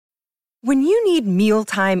When you need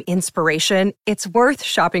mealtime inspiration, it's worth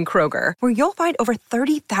shopping Kroger, where you'll find over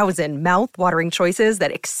 30,000 mouth-watering choices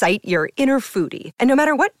that excite your inner foodie. And no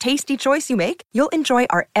matter what tasty choice you make, you'll enjoy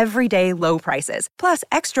our everyday low prices, plus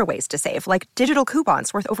extra ways to save, like digital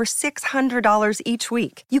coupons worth over $600 each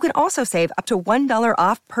week. You can also save up to $1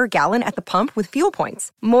 off per gallon at the pump with fuel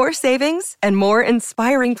points. More savings and more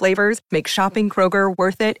inspiring flavors make shopping Kroger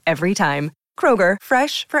worth it every time. Kroger,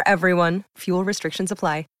 fresh for everyone. Fuel restrictions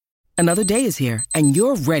apply. Another day is here, and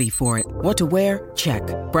you're ready for it. What to wear? Check.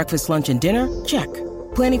 Breakfast, lunch, and dinner? Check.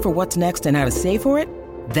 Planning for what's next and how to save for it?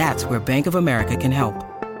 That's where Bank of America can help.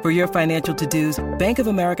 For your financial to-dos, Bank of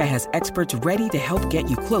America has experts ready to help get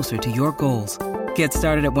you closer to your goals. Get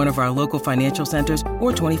started at one of our local financial centers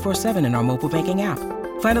or 24/7 in our mobile banking app.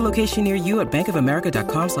 Find a location near you at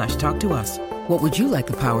bankofamerica.com/talktous. What would you like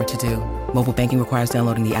the power to do? Mobile banking requires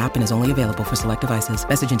downloading the app and is only available for select devices.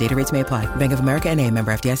 Message and data rates may apply. Bank of America N.A.,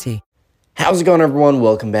 member FDIC. How's it going, everyone?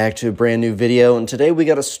 Welcome back to a brand new video, and today we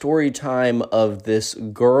got a story time of this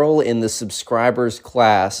girl in the subscribers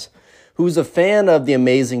class who's a fan of the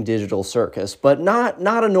Amazing Digital Circus, but not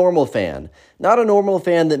a normal fan. Not a normal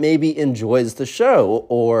fan that maybe enjoys the show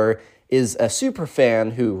or is a super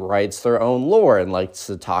fan who writes their own lore and likes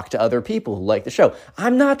to talk to other people who like the show.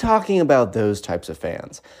 I'm not talking about those types of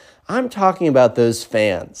fans. I'm talking about those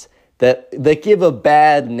fans that give a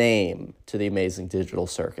bad name to the Amazing Digital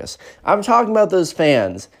Circus. I'm talking about those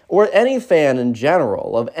fans, or any fan in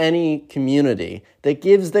general of any community, that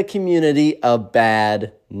gives the community a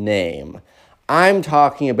bad name. I'm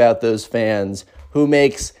talking about those fans who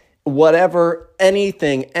makes whatever,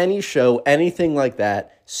 anything, any show, anything like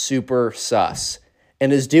that, super sus,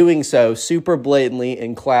 and is doing so super blatantly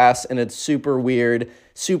in class, and it's super weird,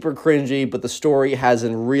 super cringy, but the story has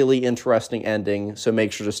a really interesting ending, so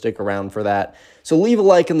make sure to stick around for that. So leave a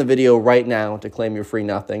like in the video right now to claim your free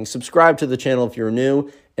nothing. Subscribe to the channel if you're new,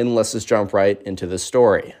 and let's just jump right into the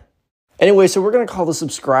story. Anyway, so we're going to call the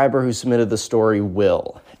subscriber who submitted the story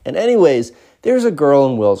Will. And anyways, there's a girl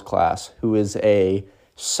in Will's class who is a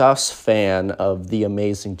sus fan of the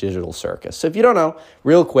Amazing Digital Circus. So if you don't know,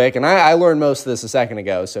 real quick, and I learned most of this a second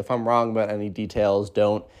ago, so if I'm wrong about any details,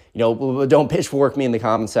 don't pitchfork me in the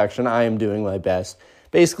comment section. I am doing my best.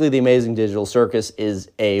 Basically, the Amazing Digital Circus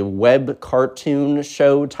is a web cartoon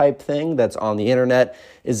show type thing that's on the internet,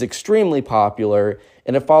 is extremely popular,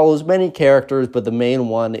 and it follows many characters, but the main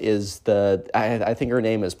one is I think her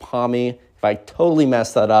name is Pommy. If I totally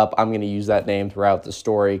mess that up, I'm going to use that name throughout the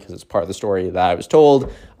story because it's part of the story that I was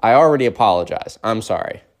told. I already apologize. I'm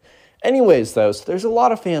sorry. Anyways, though, so there's a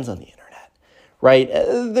lot of fans on the internet, right?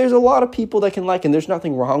 There's a lot of people that can like, and there's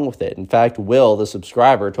nothing wrong with it. In fact, Will, the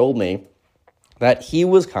subscriber, told me that he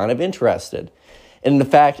was kind of interested. And in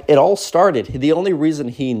fact, it all started, the only reason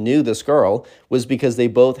he knew this girl was because they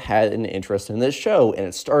both had an interest in this show, and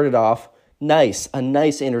it started off nice, a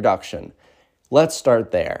nice introduction. Let's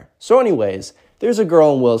start there. So anyways, there's a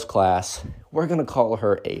girl in Will's class. We're going to call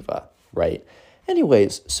her Ava, right?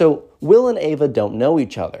 Anyways, so Will and Ava don't know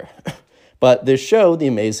each other. But this show, The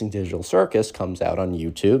Amazing Digital Circus, comes out on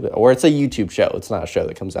YouTube. Or it's a YouTube show. It's not a show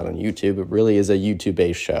that comes out on YouTube. It really is a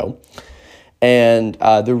YouTube-based show. And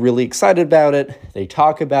they're really excited about it. They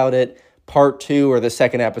talk about it. Part 2, or the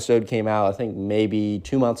second episode, came out, I think, maybe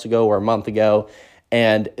 2 months ago or a month ago.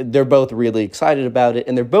 And they're both really excited about it,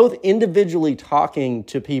 and they're both individually talking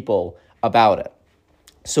to people about it.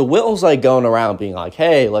 So Will's like going around being like,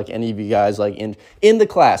 hey, like any of you guys like in the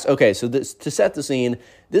class. Okay, so this, to set the scene,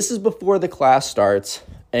 this is before the class starts,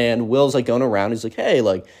 and Will's like going around. He's like, hey,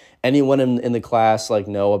 like anyone in the class like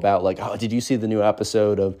know about like, oh, did you see the new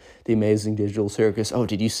episode of The Amazing Digital Circus? Oh,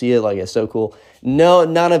 did you see it? Like, it's so cool. No,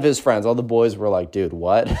 none of his friends, all the boys were like, dude,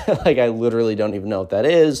 what? Like, I literally don't even know what that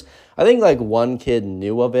is. I think like one kid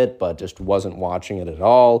knew of it, but just wasn't watching it at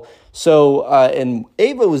all. So, and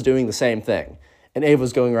Ava was doing the same thing. And Ava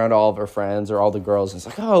was going around to all of her friends or all the girls, and it's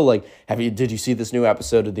like, oh, like, did you see this new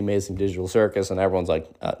episode of The Amazing Digital Circus? And everyone's like,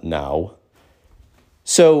 no.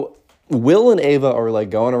 So Will and Ava are like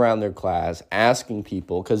going around their class asking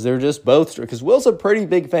people, because they're just both, because Will's a pretty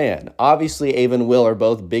big fan. Obviously, Ava and Will are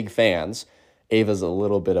both big fans. Ava's a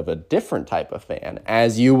little bit of a different type of fan,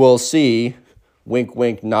 as you will see. Wink,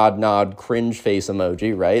 wink, nod, nod, cringe face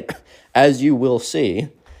emoji, right? As you will see.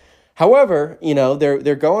 However,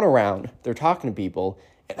 they're going around, they're talking to people,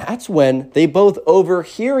 and that's when they both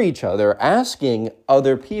overhear each other asking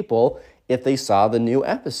other people if they saw the new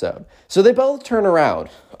episode. So they both turn around,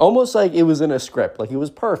 almost like it was in a script, like it was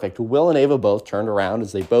perfect. Will and Ava both turned around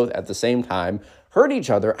as they both at the same time heard each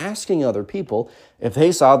other asking other people if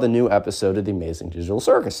they saw the new episode of The Amazing Digital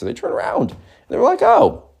Circus. So they turn around, and they were like,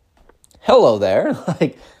 oh, hello there.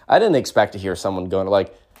 Like, I didn't expect to hear someone going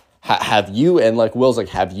like, have you, and like Will's like,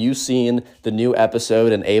 have you seen the new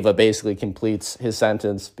episode? And Ava basically completes his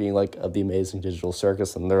sentence being like, of the Amazing Digital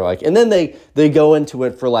Circus. And they're like, and then they go into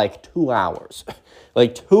it for like 2 hours,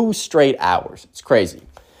 like 2 straight hours. It's crazy.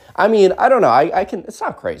 I mean, I don't know. It's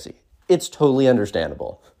not crazy. It's totally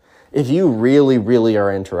understandable. If you really, really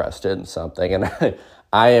are interested in something, and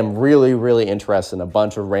I am really, really interested in a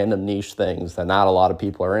bunch of random niche things that not a lot of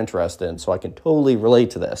people are interested in, so I can totally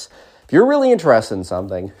relate to this. If you're really interested in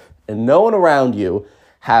something and no one around you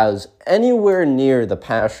has anywhere near the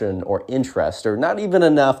passion or interest, or not even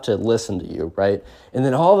enough to listen to you, right? And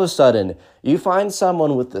then all of a sudden, you find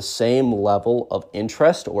someone with the same level of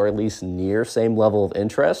interest, or at least near same level of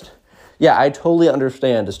interest. Yeah, I totally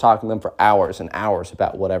understand just talking to them for hours and hours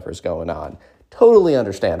about whatever's going on. Totally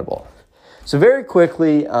understandable. So very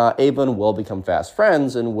quickly, Ava and Will become fast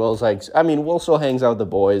friends, and Will's like, Will still hangs out with the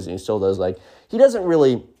boys, and he still does he doesn't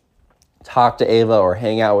really talk to Ava or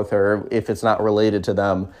hang out with her if it's not related to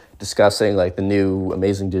them discussing like the new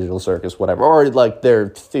Amazing Digital Circus, whatever, or like their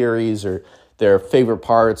theories or their favorite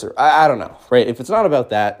parts, or I don't know, right? If it's not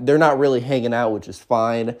about that, they're not really hanging out, which is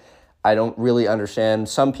fine. I don't really understand.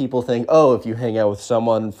 Some people think, oh, if you hang out with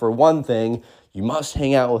someone for one thing, you must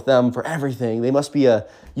hang out with them for everything. They must be a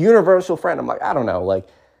universal friend. I'm like, I don't know. Like,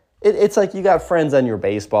 it's like you got friends on your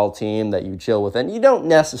baseball team that you chill with, and you don't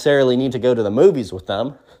necessarily need to go to the movies with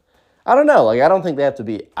them. I don't know. Like, I don't think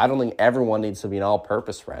everyone needs to be an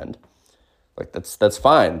all-purpose friend. Like, that's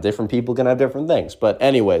fine. Different people can have different things. But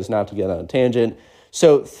anyways, not to get on a tangent.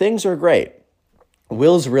 So things are great.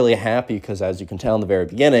 Will's really happy because, as you can tell in the very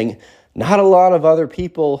beginning, not a lot of other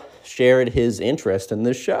people shared his interest in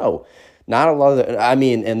this show. Not a lot of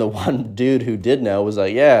and the one dude who did know was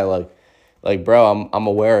like, yeah, like bro, I'm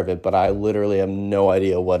aware of it, but I literally have no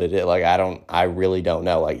idea what it is. Like, I really don't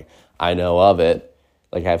know. Like, I know of it.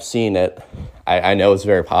 Like, I've seen it. I know it's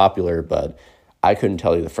very popular, but I couldn't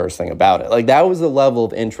tell you the first thing about it. Like, that was the level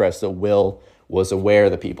of interest that Will was aware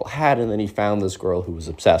that people had, and then he found this girl who was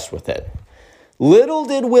obsessed with it. Little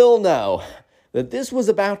did Will know that this was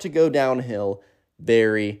about to go downhill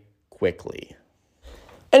very quickly.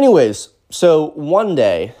 Anyways, so one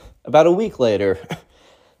day, about a week later,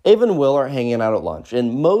 Ava and Will are hanging out at lunch.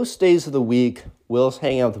 And most days of the week, Will's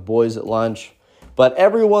hanging out with the boys at lunch. But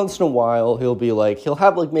every once in a while, he'll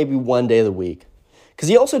have maybe one day of the week. Because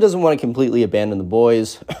he also doesn't want to completely abandon the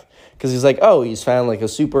boys. Because he's like, oh, he's found a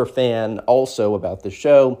super fan also about the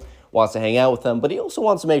show, wants to hang out with them. But he also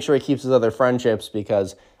wants to make sure he keeps his other friendships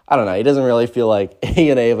because, I don't know, he doesn't really feel like he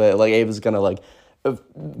and Ava's going to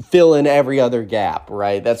fill in every other gap,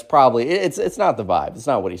 right? That's probably, it's not the vibe. It's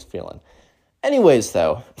not what he's feeling. Anyways,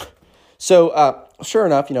 though, so sure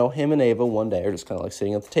enough, him and Ava one day are just kind of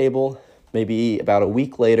sitting at the table. Maybe about a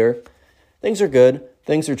week later, things are good,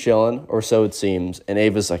 things are chilling, or so it seems. And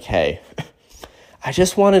Ava's like, hey, I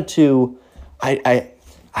just wanted to, I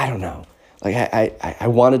don't know. Like, I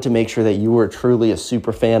wanted to make sure that you were truly a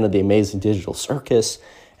super fan of the Amazing Digital Circus.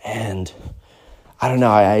 And I don't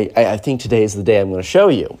know, I think today is the day I'm going to show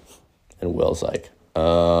you. And Will's like,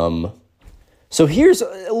 So here's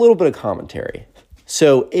a little bit of commentary.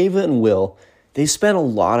 So Ava and Will, they spent a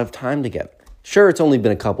lot of time together. Sure, it's only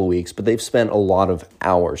been a couple weeks, but they've spent a lot of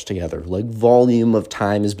hours together. Volume of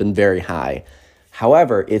time has been very high.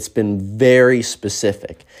 However, it's been very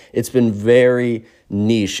specific. It's been very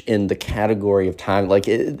niche in the category of time.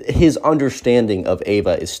 His understanding of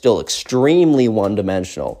Ava is still extremely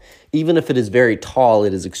one-dimensional. Even if it is very tall,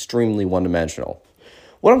 it is extremely one-dimensional.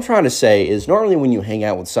 What I'm trying to say is normally when you hang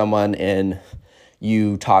out with someone and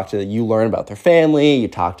you learn about their family, you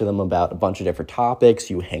talk to them about a bunch of different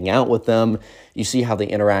topics, you hang out with them, you see how they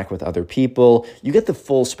interact with other people, you get the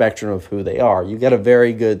full spectrum of who they are. You get a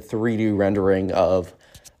very good 3D rendering of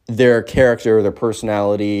their character, their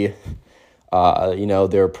personality,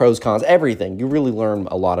 their pros, cons, everything. You really learn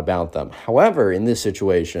a lot about them. However, in this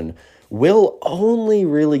situation, Will only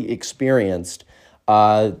really experienced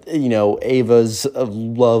Ava's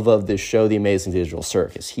love of this show, The Amazing Digital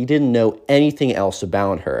Circus. He didn't know anything else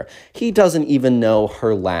about her. He doesn't even know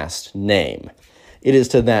her last name. It is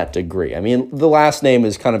to that degree. The last name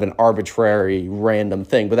is kind of an arbitrary, random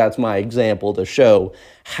thing, but that's my example to show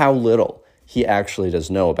how little he actually does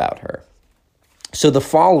know about her. So the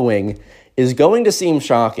following is going to seem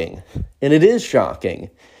shocking, and it is shocking.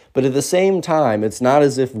 But at the same time, it's not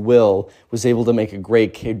as if Will was able to make a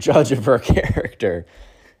great judge of her character.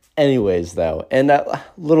 Anyways, though, and that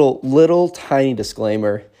little tiny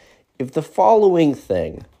disclaimer, if the following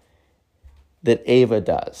thing that Ava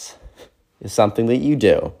does is something that you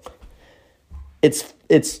do, it's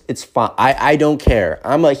fine. I don't care.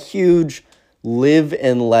 I'm a huge live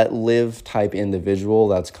and let live type individual.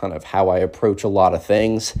 That's kind of how I approach a lot of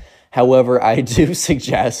things. However, I do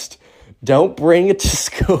suggest don't bring it to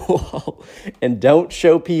school and don't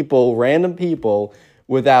show people, random people,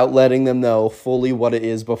 without letting them know fully what it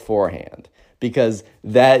is beforehand. Because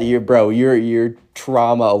that, you're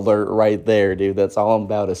trauma alert right there, dude. That's all I'm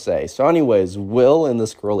about to say. So anyways, Will and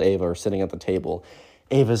this girl, Ava, are sitting at the table.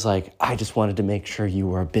 Ava's like, I just wanted to make sure you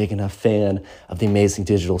were a big enough fan of the Amazing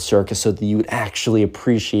Digital Circus so that you would actually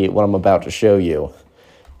appreciate what I'm about to show you.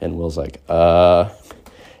 And Will's like,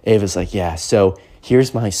 Ava's like, yeah, so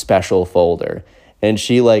here's my special folder. And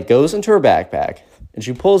she like goes into her backpack and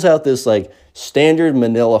she pulls out this like standard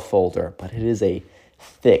manila folder, but it is a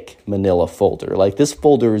thick manila folder. Like this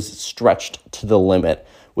folder is stretched to the limit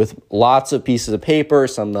with lots of pieces of paper,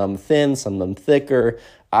 some of them thin, some of them thicker.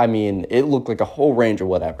 I mean, it looked like a whole range of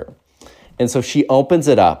whatever. And so she opens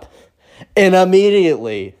it up and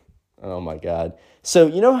immediately, oh my God. So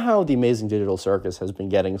you know how the Amazing Digital Circus has been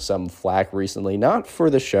getting some flack recently, not for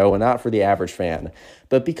the show and not for the average fan,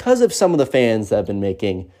 but because of some of the fans that have been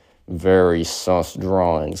making very sus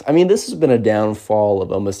drawings. I mean, this has been a downfall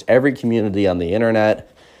of almost every community on the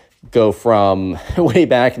internet. Go from way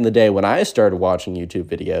back in the day when I started watching YouTube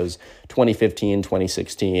videos, 2015,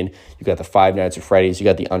 2016, you got the Five Nights at Freddy's, you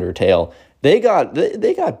got the Undertale. They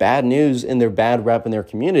got bad news in their bad rep in their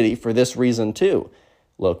community for this reason too.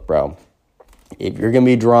 Look, bro, if you're going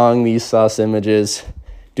to be drawing these sus images,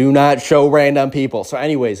 do not show random people. So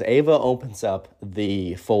anyways, Ava opens up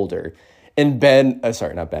the folder and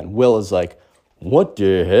Will is like, what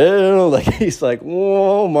the hell? Like, he's like,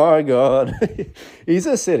 oh my God. He's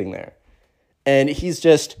just sitting there and he's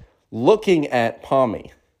just looking at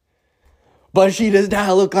Pommy. But she does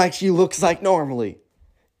not look like she looks like normally.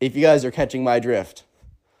 If you guys are catching my drift.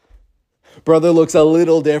 Brother looks a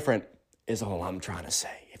little different is all I'm trying to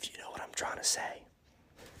say, if you know what I'm trying to say.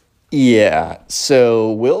 Yeah,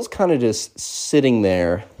 so Will's kind of just sitting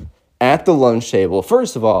there at the lunch table.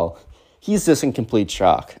 First of all, he's just in complete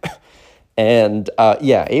shock. And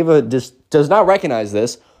Ava just does not recognize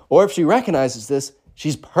this, or if she recognizes this,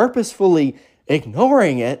 she's purposefully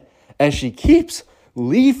ignoring it as she keeps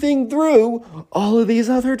leafing through all of these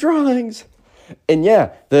other drawings. And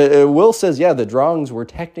Will says, the drawings were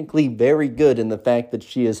technically very good in the fact that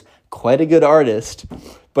she is quite a good artist,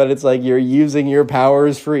 but it's like you're using your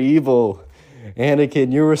powers for evil.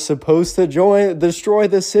 Anakin, you were supposed to destroy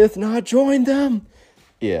the Sith, not join them.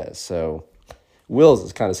 Yeah, so Will's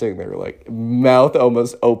is kind of sitting there like mouth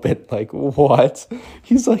almost open, like, what?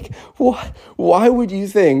 He's like, what? Why would you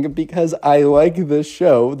think because I like the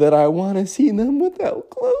show that I want to see them without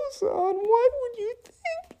clothes on? Why would you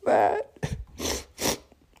think that?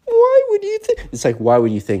 Why would you think? It's like, why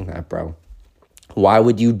would you think that, bro? Why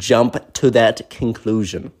would you jump to that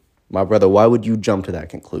conclusion? My brother, why would you jump to that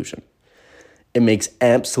conclusion? It makes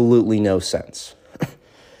absolutely no sense.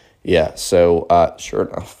 Yeah, so sure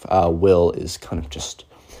enough, Will is kind of just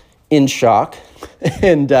in shock.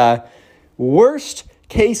 And worst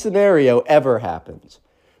case scenario ever happens.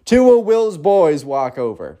 Two of Will's boys walk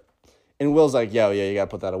over. And Will's like, yo, you got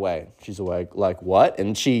to put that away. She's like, what?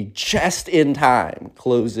 And she, just in time,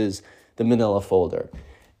 closes the manila folder.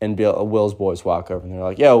 And Will's boys walk over, and they're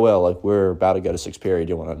like, yo, Will, like, we're about to go to sixth period.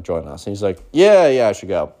 Do you want to join us? And he's like, yeah, I should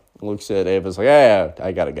go. And looks at Ava's like, yeah,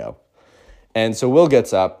 I got to go. And so Will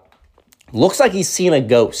gets up. Looks like he's seen a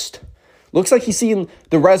ghost. Looks like he's seen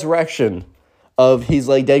the resurrection of his,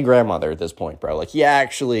 like, dead grandmother at this point, bro. Like,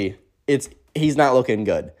 he's not looking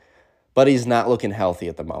good. But he's not looking healthy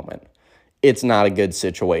at the moment. It's not a good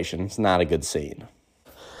situation. It's not a good scene.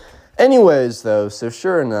 Anyways, though, so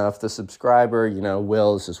sure enough, the subscriber,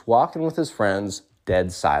 Will is just walking with his friends,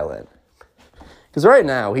 dead silent. Because right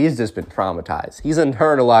now, he's just been traumatized. He's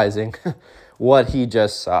internalizing what he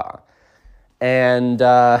just saw. And,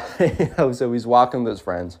 so he's walking with his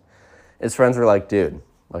friends. His friends are like, dude,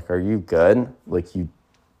 like, are you good? Like,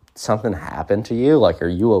 something happened to you? Like, are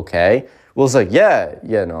you okay? Will's like, yeah,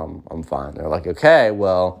 no, I'm fine. They're like, okay,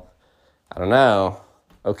 well, I don't know.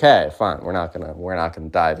 Okay, fine. We're not gonna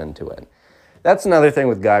dive into it. That's another thing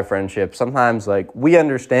with guy friendships. Sometimes, like, we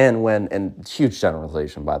understand when, and huge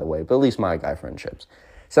generalization, by the way, but at least my guy friendships.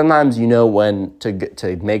 Sometimes you know when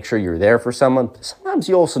to make sure you're there for someone. Sometimes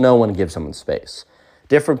you also know when to give someone space.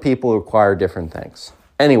 Different people require different things.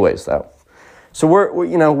 Anyways, though, so we're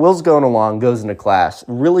Will's going along, goes into class,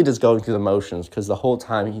 really just going through the motions because the whole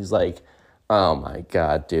time he's like, oh my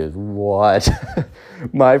God, dude, what?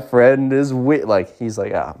 My friend is he's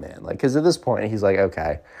like, oh man, like, because at this point he's like,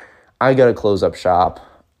 okay, I gotta close up shop.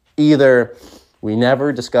 Either we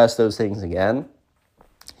never discuss those things again,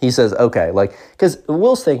 he says, okay, like, because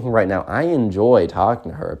Will's thinking right now, I enjoy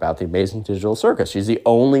talking to her about the amazing digital circus. She's the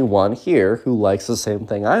only one here who likes the same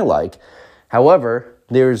thing I like. However,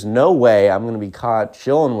 there's no way I'm going to be caught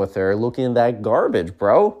chilling with her looking at that garbage,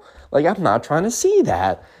 bro. Like, I'm not trying to see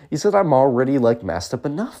that. He said, I'm already, like, messed up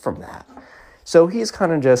enough from that. So he's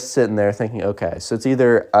kind of just sitting there thinking, okay, so it's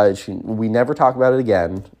either we never talk about it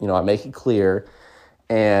again, I make it clear,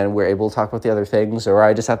 and we're able to talk about the other things, or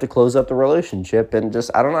I just have to close up the relationship and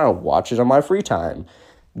just, I don't know, watch it on my free time.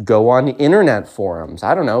 Go on internet forums.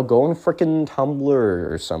 I don't know, go on frickin'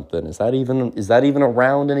 Tumblr or something. Is that even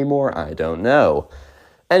around anymore? I don't know.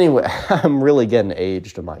 Anyway, I'm really getting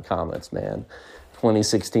aged in my comments, man.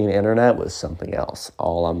 2016 internet was something else.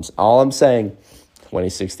 All I'm saying,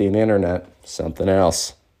 2016 internet, something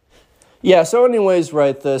else. Yeah, so anyways,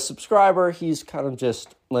 right, the subscriber, he's kind of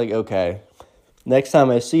just like, okay, next time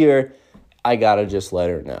I see her, I gotta just let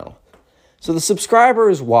her know. So the subscriber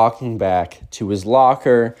is walking back to his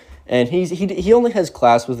locker, and he only has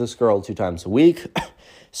class with this girl 2 times a week.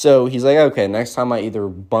 So he's like, okay, next time I either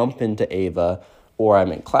bump into Ava or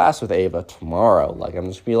I'm in class with Ava tomorrow, like, I'm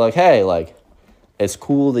just gonna be like, hey, like, it's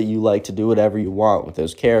cool that you like to do whatever you want with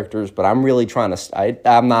those characters, but I'm really trying to,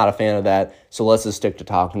 I'm not a fan of that, so let's just stick to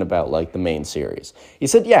talking about, like, the main series. He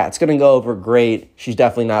said, yeah, it's going to go over great. She's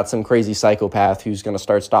definitely not some crazy psychopath who's going to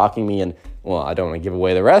start stalking me, and, well, I don't want to give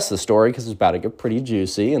away the rest of the story because it's about to get pretty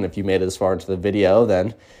juicy, and if you made it this far into the video,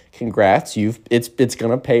 then congrats, it's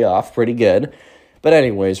going to pay off pretty good. But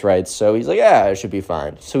anyways, right, so he's like, yeah, it should be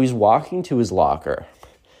fine. So he's walking to his locker,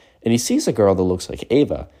 and he sees a girl that looks like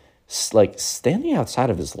Ava, like, standing outside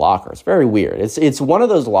of his locker. It's very weird. It's one of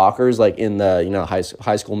those lockers, like, in the,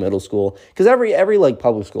 high school, middle school, because every like,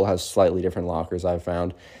 public school has slightly different lockers, I've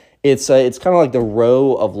found. It's kind of like the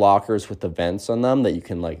row of lockers with the vents on them that you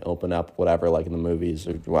can, like, open up, whatever, like, in the movies,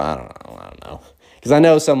 or, well, I don't know. Because I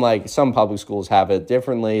know some public schools have it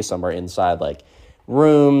differently. Some are inside, like,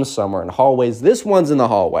 rooms, some are in hallways. This one's in the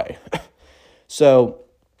hallway. So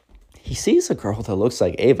he sees a girl that looks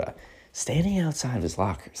like Ava standing outside of his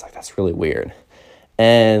locker. He's like, that's really weird.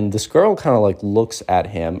 And this girl kind of, like, looks at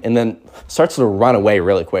him and then starts to run away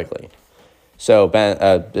really quickly. So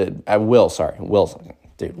Will's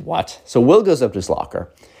dude, what? So Will goes up to his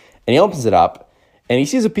locker and he opens it up and he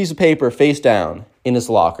sees a piece of paper face down in his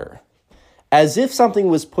locker, as if something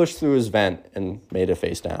was pushed through his vent and made it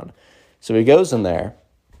face down. So he goes in there,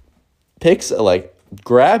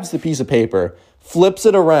 grabs the piece of paper, flips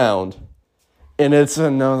it around, and it's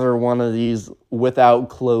another one of these without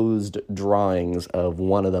closed drawings of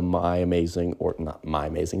one of the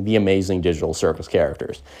the amazing digital circus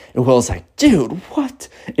characters. And Will's like, dude, what?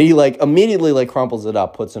 And he, like, immediately, like, crumples it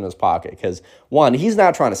up, puts it in his pocket. Because, 1, he's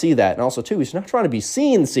not trying to see that. And also, 2, he's not trying to be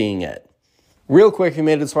seen seeing it. Real quick, if you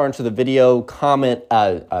made it this far into the video, comment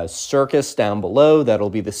circus down below. That'll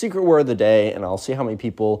be the secret word of the day, and I'll see how many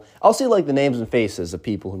people, like, the names and faces of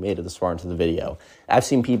people who made it this far into the video. I've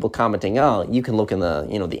seen people commenting, oh, you can look in the,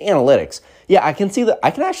 the analytics. Yeah, I can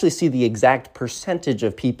actually see the exact percentage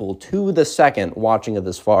of people to the second watching it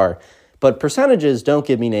this far, but percentages don't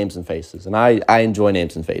give me names and faces, and I enjoy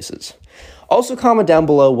names and faces. Also, comment down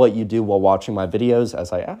below what you do while watching my videos,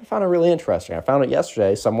 as I found it really interesting. I found it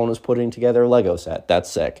yesterday. Someone was putting together a Lego set.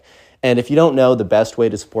 That's sick. And if you don't know, the best way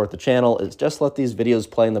to support the channel is just let these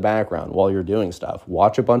videos play in the background while you're doing stuff.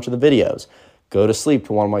 Watch a bunch of the videos. Go to sleep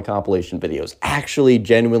to one of my compilation videos. Actually,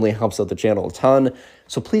 genuinely helps out the channel a ton.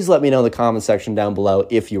 So please let me know in the comment section down below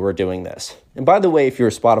if you are doing this. And by the way, if you're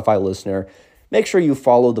a Spotify listener, make sure you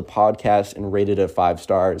follow the podcast and rate it at 5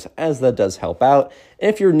 stars, as that does help out. And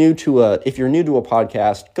if you're new to a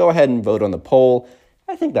podcast, go ahead and vote on the poll.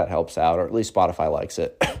 I think that helps out, or at least Spotify likes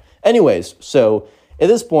it. Anyways, so at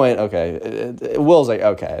this point, okay, Will's like,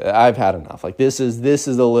 okay, I've had enough. Like, this is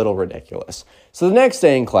a little ridiculous. So the next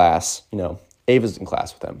day in class, Ava's in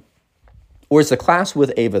class with him. Or it's the class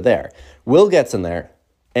with Ava there. Will gets in there,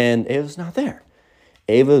 and Ava's not there.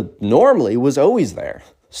 Ava normally was always there.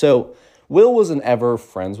 So Will wasn't ever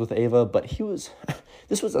friends with Ava, but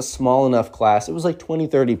this was a small enough class. It was like 20,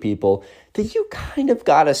 30 people that you kind of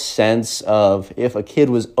got a sense of if a kid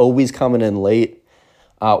was always coming in late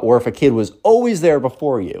or if a kid was always there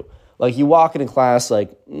before you. Like, you walk into class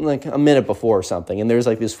like a minute before or something, and there's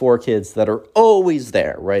like these 4 kids that are always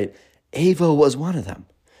there, right? Ava was one of them.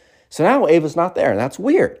 So now Ava's not there, and that's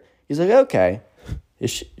weird. He's like, okay,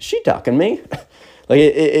 is she ducking me? Like,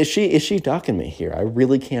 is she ducking me here? I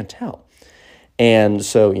really can't tell. And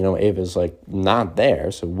so, Ava's, like, not there.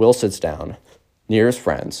 So Will sits down near his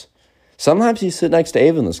friends. Sometimes he's sitting next to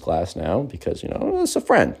Ava in this class now because, it's a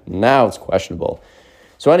friend. Now it's questionable.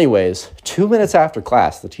 So anyways, 2 minutes after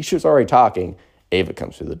class, the teacher's already talking. Ava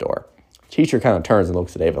comes through the door. Teacher kind of turns and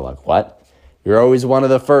looks at Ava like, what? You're always one of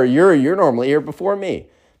the first. You're normally here before me.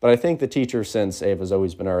 But I think the teacher, since Ava's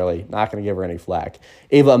always been early, not going to give her any flack.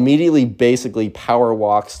 Ava immediately basically power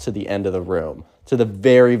walks to the end of the room, to the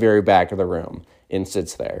very, very back of the room, and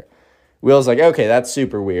sits there. Will's like, okay, that's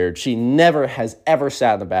super weird. She never has ever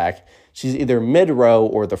sat in the back. She's either mid-row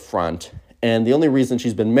or the front. And the only reason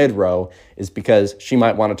she's been mid-row is because she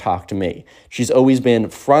might want to talk to me. She's always been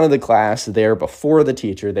front of the class, there before the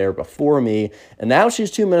teacher, there before me. And now she's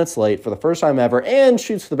 2 minutes late for the first time ever and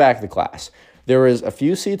shoots to the back of the class. There is a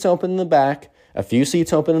few seats open in the back, a few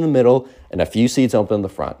seats open in the middle, and a few seats open in the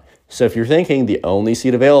front. So if you're thinking the only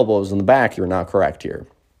seat available is in the back, you're not correct here.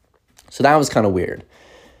 So that was kind of weird.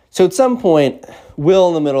 So at some point, Will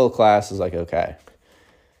in the middle of class is like, okay,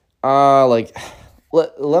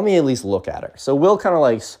 let me at least look at her. So Will kind of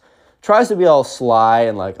like tries to be all sly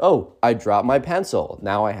and like, oh, I dropped my pencil.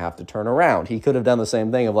 Now I have to turn around. He could have done the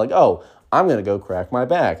same thing of like, oh, I'm going to go crack my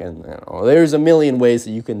back. And there's a million ways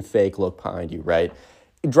that you can fake look behind you, right?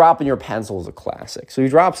 Dropping your pencil is a classic. So he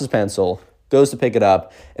drops his pencil, goes to pick it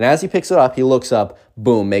up. And as he picks it up, he looks up,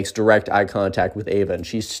 boom, makes direct eye contact with Ava. And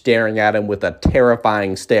she's staring at him with a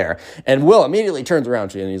terrifying stare. And Will immediately turns around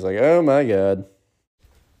to you and he's like, oh my God.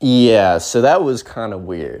 Yeah, so that was kind of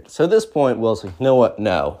weird. So at this point, Will's like, you know what?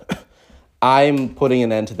 No, I'm putting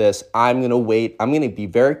an end to this. I'm going to wait. I'm going to be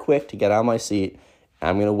very quick to get out of my seat.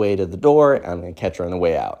 I'm going to wait at the door. And I'm going to catch her on the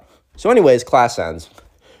way out. So anyways, class ends.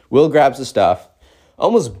 Will grabs his stuff,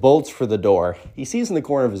 almost bolts for the door. He sees in the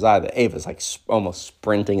corner of his eye that Ava's like almost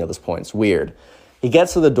sprinting at this point. It's weird. He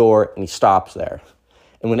gets to the door and he stops there.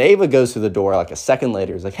 And when Ava goes through the door, like a second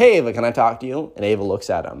later, he's like, hey, Ava, can I talk to you? And Ava looks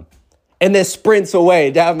at him. And then sprints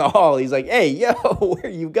away down the hall. He's like, hey, yo, where are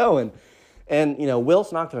you going? And,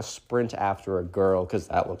 Will's not going to sprint after a girl because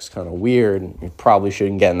that looks kind of weird. And you probably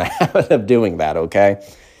shouldn't get in the habit of doing that, okay?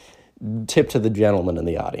 Tip to the gentleman in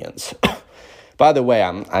the audience. By the way,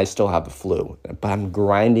 I still have the flu, but I'm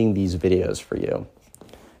grinding these videos for you.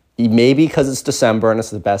 Maybe because it's December and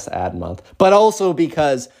it's the best ad month, but also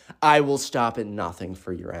because I will stop at nothing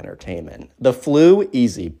for your entertainment. The flu,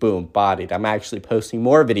 easy, boom, bodied. I'm actually posting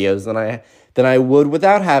more videos than I would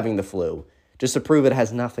without having the flu, just to prove it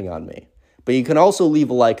has nothing on me. But you can also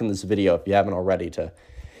leave a like in this video if you haven't already to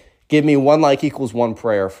give me 1 like equals 1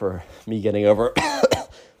 prayer for me getting over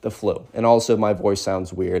the flu. And also my voice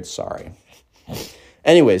sounds weird, sorry.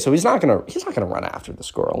 Anyway, so he's not gonna run after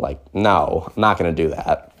this girl. Like, no, I'm not gonna do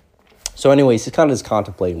that. So anyways, he's kind of just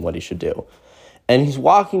contemplating what he should do. And he's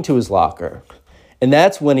walking to his locker. And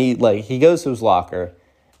that's when he goes to his locker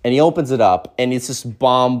and he opens it up and it's just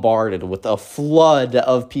bombarded with a flood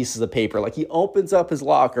of pieces of paper. Like he opens up his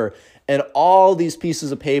locker and all these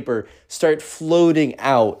pieces of paper start floating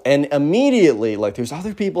out. And immediately, there's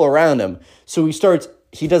other people around him. So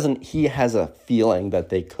he has a feeling that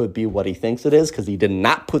they could be what he thinks it is because he did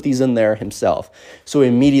not put these in there himself. So he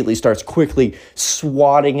immediately starts quickly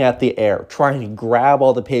swatting at the air, trying to grab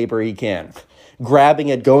all the paper he can. Grabbing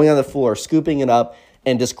it, going on the floor, scooping it up,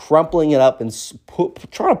 and just crumpling it up and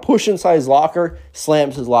trying to push inside his locker,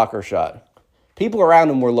 slams his locker shut. People around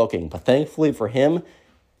him were looking, but thankfully for him,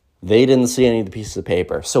 they didn't see any of the pieces of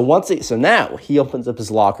paper. So now he opens up his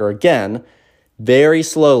locker again, very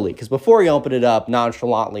slowly, because before he opened it up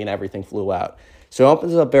nonchalantly and everything flew out. So he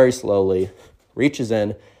opens it up very slowly, reaches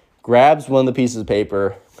in, grabs one of the pieces of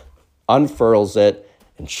paper, unfurls it,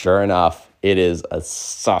 and sure enough, it is a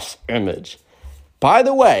sus image. By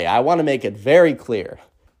the way, I want to make it very clear,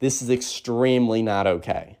 this is extremely not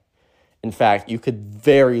okay. In fact, you could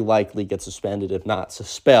very likely get suspended, if not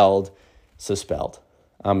suspelled.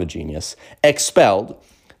 I'm a genius. Expelled.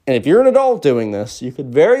 And if you're an adult doing this, you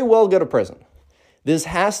could very well go to prison. This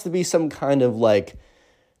has to be some kind of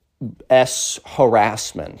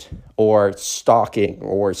harassment or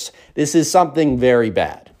stalking this is something very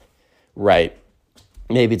bad, right?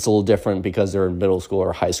 Maybe it's a little different because they're in middle school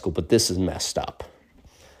or high school, but this is messed up.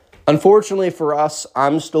 Unfortunately for us,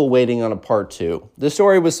 I'm still waiting on a part 2. This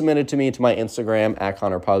story was submitted to me to my Instagram,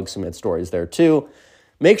 @ConnorPug, submit stories there too.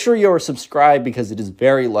 Make sure you're subscribed because it is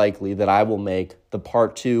very likely that I will make the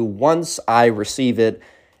part 2 once I receive it,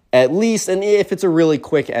 at least, and if it's a really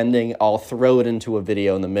quick ending, I'll throw it into a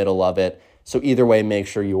video in the middle of it. So either way, make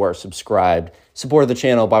sure you are subscribed. Support the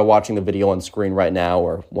channel by watching the video on screen right now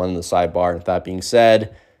or one in the sidebar. And with that being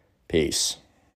said, peace.